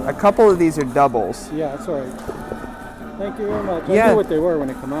 A couple of these are doubles. Yeah, that's all right. Thank you very much. I Yeah. knew what they were when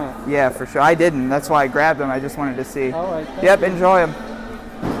they come out. Yeah, for sure. I didn't. That's why I grabbed them. I just wanted to see. All right. Yep, enjoy them.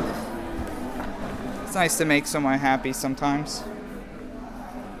 It's nice to make someone happy sometimes.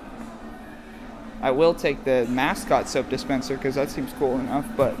 I will take the mascot soap dispenser because that seems cool enough,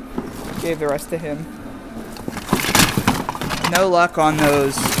 but gave the rest to him. No luck on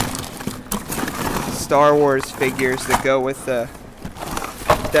those Star Wars figures that go with the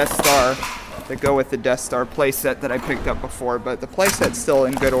Death Star, playset that I picked up before, but the playset's still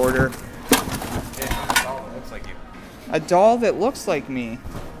in good order. A doll that looks like me.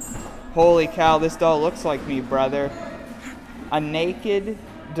 Holy cow, this doll looks like me, brother. A naked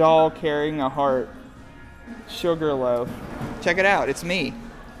doll carrying a heart. Sugarloaf. Check it out, it's me.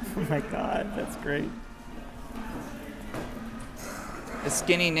 Oh my god, that's great. A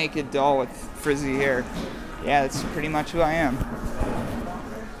skinny naked doll with frizzy hair. Yeah, that's pretty much who I am.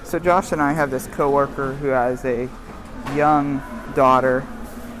 So Josh and I have this coworker who has a young daughter,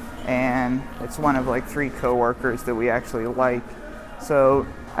 and it's one of like 3 coworkers that we actually like. So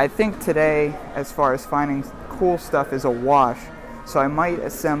I think today, as far as finding cool stuff, is a wash. So I might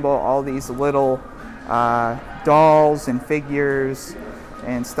assemble all these little dolls and figures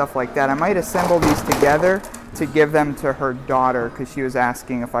and stuff like that. I might assemble these together to give them to her daughter, because she was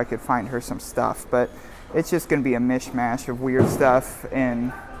asking if I could find her some stuff. But it's just going to be a mishmash of weird stuff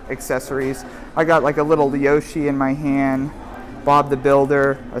and accessories. I got like a little Yoshi in my hand, Bob the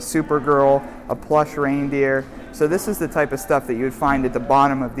Builder, a Supergirl, a plush reindeer. So this is the type of stuff that you would find at the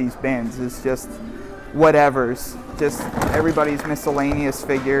bottom of these bins. It's just whatevers, just everybody's miscellaneous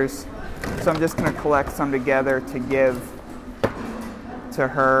figures. So I'm just going to collect some together to give to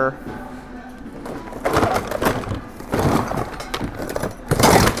her.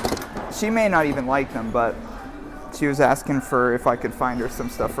 She may not even like them, but she was asking for if I could find her some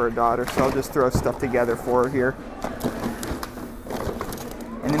stuff for her daughter, so I'll just throw stuff together for her here.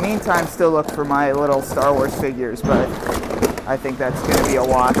 In the meantime, still look for my little Star Wars figures, but I think that's going to be a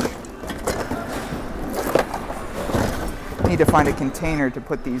wash. Need to find a container to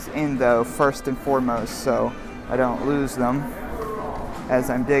put these in, though, first and foremost, so I don't lose them as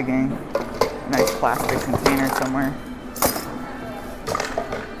I'm digging. A nice plastic container somewhere.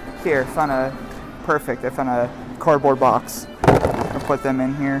 Here, I found a cardboard box. I'll put them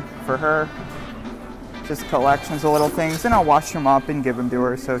in here for her. Just collections of little things, and I'll wash them up and give them to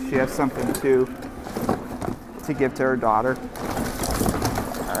her so she has something to give to her daughter.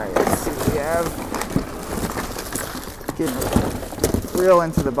 Alright, let's see what we have. Get real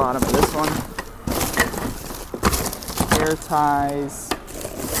into the bottom of this one. Hair ties.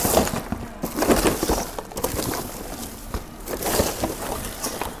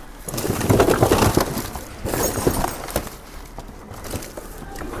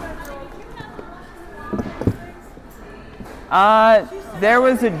 There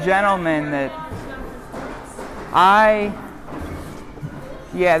was a gentleman there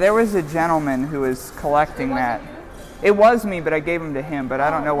was a gentleman who was collecting that. It was me, but I gave him to him, but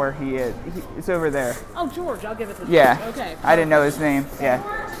I don't know where he is. It's over there. Oh, George, I'll give it to George. Yeah. Okay. I didn't know his name. Yeah.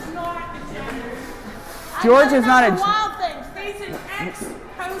 George is not a... Wild Things. He's an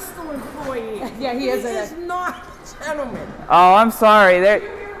ex-postal employee. Yeah, he is. This is not a gentleman. Oh, I'm sorry.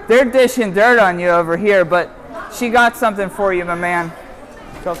 They're dishing dirt on you over here, but she got something for you, my man.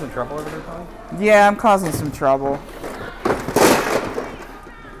 Causing trouble over there, Tommy? Yeah, I'm causing some trouble.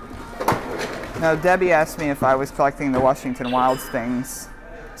 No, Debbie asked me if I was collecting the Washington Wilds things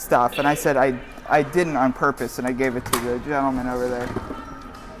stuff, and I said I didn't on purpose, and I gave it to the gentleman over there.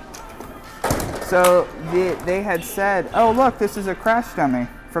 So they had said, oh look, this is a Crash dummy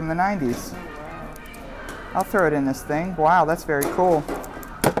from the 90s. I'll throw it in this thing. Wow, that's very cool.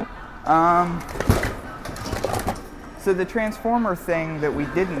 So the Transformer thing that we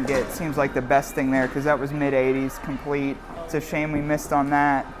didn't get seems like the best thing there, because that was mid-80s complete. It's a shame we missed on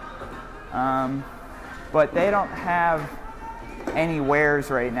that. But they don't have any wares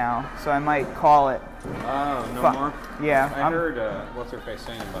right now, so I might call it. Oh, no more? Yeah. I heard, what's her face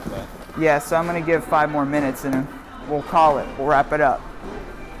saying about that? Yeah, so I'm going to give 5 more minutes and we'll call it. We'll wrap it up.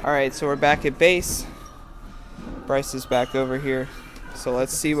 All right, so we're back at base. Bryce is back over here. So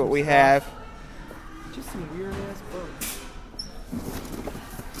let's see what we have. Just some weird ass books.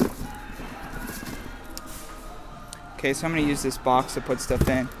 Okay, so I'm going to use this box to put stuff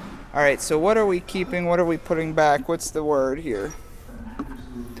in. Alright, so what are we keeping? What are we putting back? What's the word here?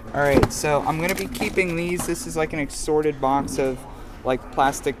 Alright, so I'm going to be keeping these. This is like an assorted box of like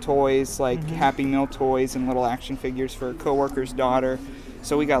plastic toys, like Happy Meal toys and little action figures for a coworker's daughter.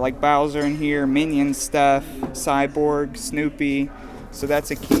 So we got like Bowser in here, Minion stuff, Cyborg, Snoopy. So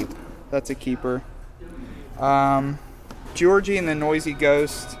that's a keep. That's a keeper. Georgie and the Noisy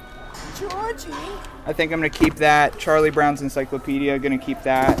Ghost. Georgie? I think I'm going to keep that. Charlie Brown's Encyclopedia, going to keep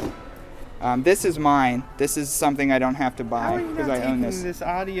that. This is mine. This is something I don't have to buy because I own this. This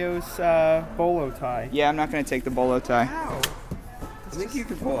Adios bolo tie. Yeah, I'm not going to take the bolo tie. Wow. I think you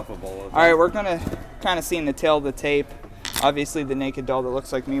can pull off a bolo tie. All right, we're going to kind of see in the tail of the tape. Obviously, the naked doll that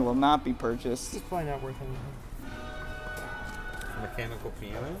looks like me will not be purchased. It's probably not worth anything. Mechanical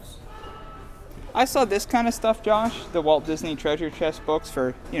pianos? I saw this kind of stuff, Josh. The Walt Disney Treasure Chest books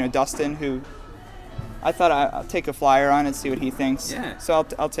for, Dustin, who I thought I'll take a flyer on and see what he thinks. Yeah. So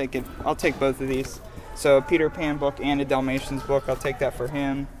I'll take it. I'll take both of these. So a Peter Pan book and a Dalmatians book. I'll take that for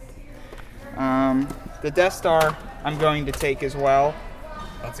him. The Death Star I'm going to take as well.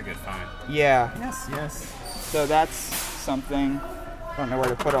 That's a good find. Yeah. Yes. So that's something. I don't know where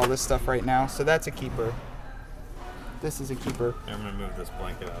to put all this stuff right now. So that's a keeper. This is a keeper. I'm gonna move this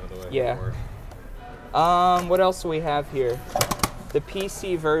blanket out of the way. Yeah. What else do we have here? The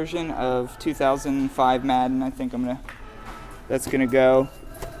PC version of 2005 Madden. I think that's gonna go.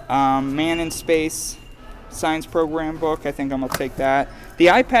 Man in Space science program book. I think I'm gonna take that. The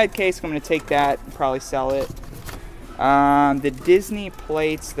iPad case, I'm gonna take that and probably sell it. The Disney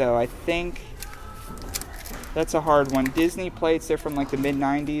plates, though, I think that's a hard one. Disney plates, they're from like the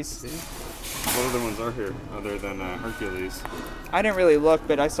mid-90s. What other ones are here other than Hercules? I didn't really look,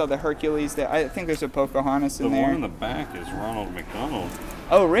 but I saw the Hercules. I think there's a Pocahontas in there. The one in the back is Ronald McDonald.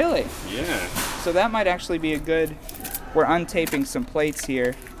 Oh, really? Yeah. So that might actually be a good... We're untaping some plates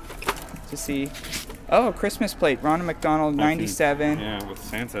here to see. Oh, a Christmas plate. Ronald McDonald, 97. Yeah, with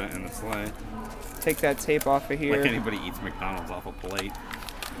Santa in the sleigh. Take that tape off of here. Like anybody eats McDonald's off a plate.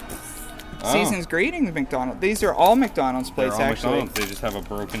 Season's Greetings, McDonald's. These are all McDonald's plates, They're all actually. McDonald's. They just have a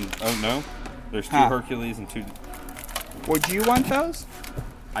broken... Oh, no. There's 2 Hercules and 2... Would you want those?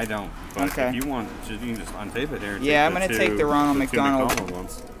 I don't. But okay. If you want, you can just untape it here. And yeah, I'm going to take the Ronald McDonald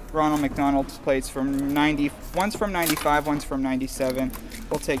ones. Ronald McDonald's plates from 90. One's from 95, one's from 97.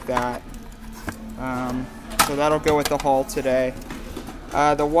 We'll take that. So that'll go with the haul today.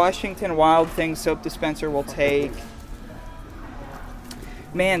 The Washington Wild Things soap dispenser we'll take.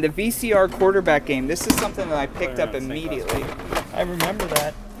 Man, the VCR quarterback game. This is something that I picked up immediately. I remember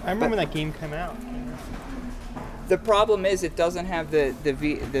that. I remember that game came out. The problem is it doesn't have the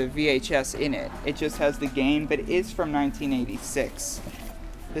VHS in it. It just has the game, but it is from 1986.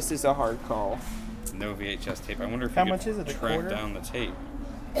 This is a hard call. No VHS tape. I wonder if How you much could is it, a track quarter? down the tape.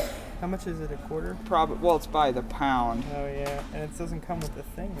 How much is it, a quarter? Well, it's by the pound. Oh, yeah. And it doesn't come with the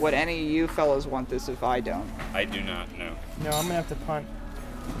thing. Would any of you fellas want this if I don't? I do not know. No, I'm going to have to punt.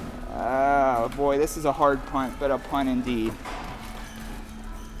 Oh, boy, this is a hard punt, but a punt indeed.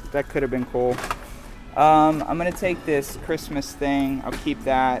 That could have been cool. I'm going to take this Christmas thing. I'll keep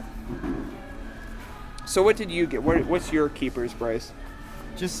that. So what did you get? What's your keepers, Bryce?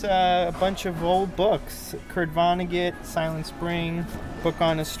 Just a bunch of old books. Kurt Vonnegut, Silent Spring, book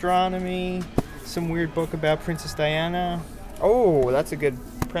on astronomy, some weird book about Princess Diana. Oh, that's a good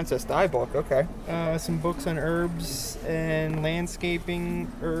Princess Di book. Okay. Some books on herbs and landscaping,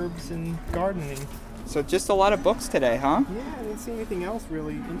 herbs and gardening. So just a lot of books today, huh? Yeah, I didn't see anything else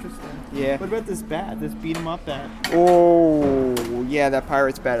really interesting. Yeah. What about this bat? This beat 'em up bat? Oh, yeah, that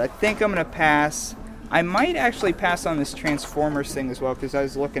pirate's bat. I think I'm going to pass. I might actually pass on this Transformers thing as well because I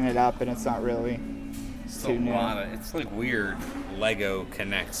was looking it up and it's not really. It's too new. It's like weird Lego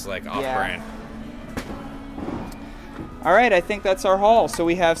connects like off-brand. All right, I think that's our haul. So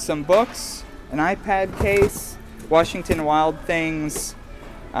we have some books, an iPad case, Washington Wild Things,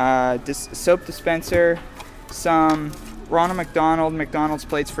 soap dispenser, some Ronald McDonald, McDonald's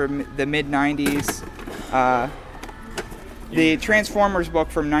plates for the mid-90s, the Transformers book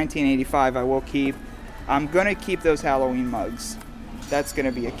from 1985 I will keep. I'm going to keep those Halloween mugs. That's going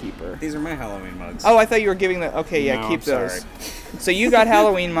to be a keeper. These are my Halloween mugs. Oh, I thought you were giving the... Okay, yeah, No, keep I'm those. sorry. So you got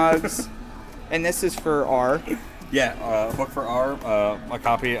Halloween mugs, and this is for R. Yeah, a book for R, a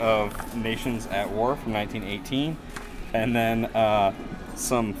copy of Nations at War from 1918, and then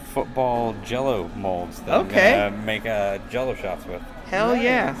some football Jell-O molds that I'm gonna make Jell-O shots with. Hell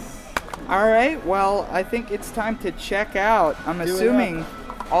yeah! All right, well, I think it's time to check out. I'm assuming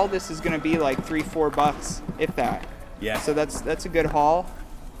all this is gonna be like $3-4, if that. Yeah. So that's a good haul.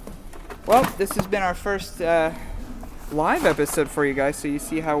 Well, this has been our first live episode for you guys, so you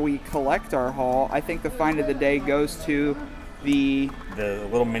see how we collect our haul. I think the find of the day goes to the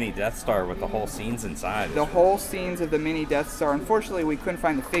little mini Death Star with the whole scenes inside. The whole scenes of the mini Death Star. Unfortunately, we couldn't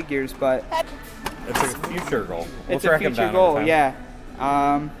find the figures, but it's a future goal. It's a future goal, yeah.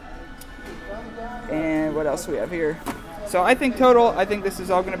 And what else do we have here? So I think this is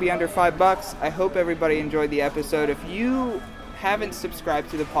all going to be under $5. I hope everybody enjoyed the episode. If you haven't subscribed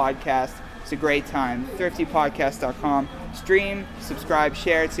to the podcast, it's a great time. ThriftyPodcast.com. Stream, subscribe,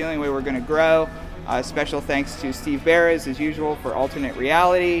 share. It's the only way we're going to grow. Special thanks to Steve Barras, as usual, for alternate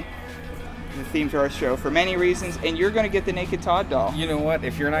reality. The theme to our show for many reasons. And you're going to get the Naked Todd doll. You know what?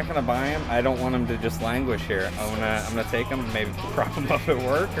 If you're not going to buy them, I don't want them to just languish here. I'm gonna take them, maybe prop them up at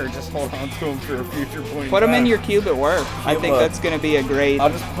work, or just hold on to them for a future point. Put them in your cube at work. I think that's going to be a great... I'll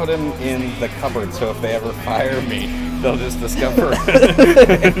just put them in the cupboard, so if they ever fire me, they'll just discover a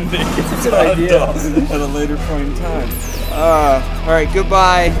Naked Todd doll at a later point in time. All right,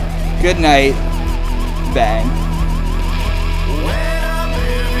 goodbye, good night, bang.